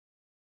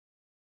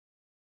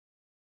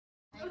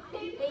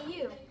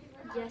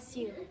Yes,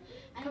 you.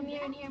 Come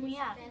here and hear me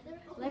out.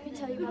 Let me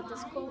tell you about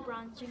this cool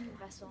bronze drinking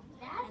vessel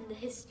and the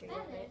history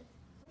of it.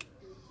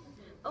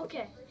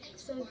 Okay,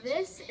 so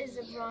this is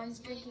a bronze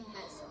drinking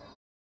vessel.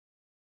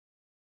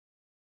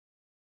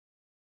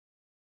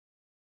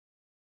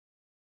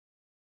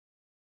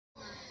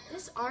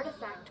 This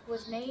artifact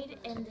was made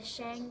in the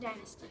Shang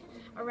Dynasty,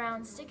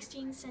 around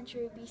 16th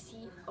century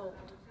BC old.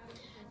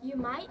 You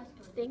might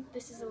think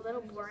this is a little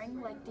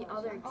boring like the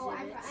other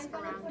exhibits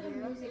around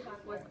here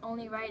with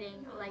only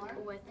writing,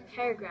 like with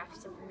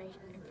paragraphs of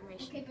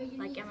information.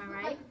 Like, am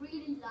I right?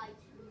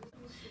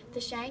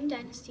 The Shang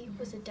Dynasty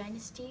was a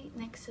dynasty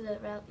next to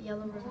the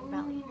Yellow River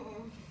Valley.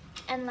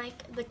 And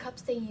like the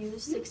cups they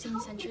used 16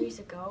 centuries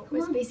ago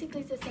was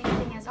basically the same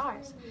thing as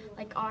ours.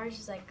 Like ours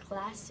is like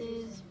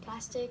glasses,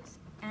 plastics,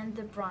 and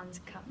the bronze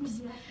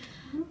cups.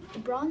 The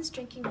bronze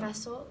drinking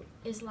vessel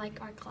is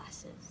like our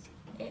glasses.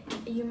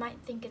 You might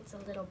think it's a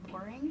little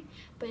boring,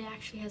 but it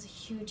actually has a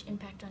huge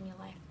impact on your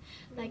life.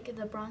 Like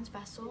the bronze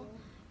vessel,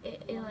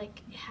 it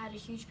like had a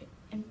huge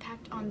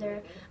impact on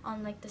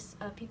this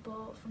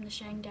people from the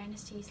Shang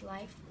Dynasty's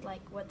life,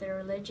 like what their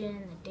religion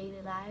and their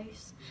daily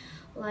lives.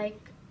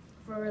 Like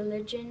for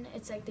religion,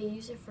 it's like they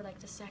use it for like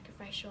the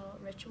sacrificial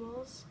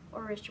rituals,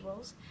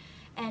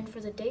 and for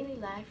the daily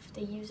life,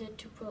 they use it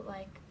to put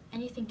like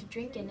anything to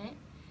drink in it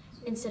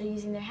instead of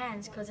using their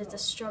hands, because it's a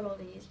struggle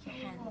to use your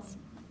hands.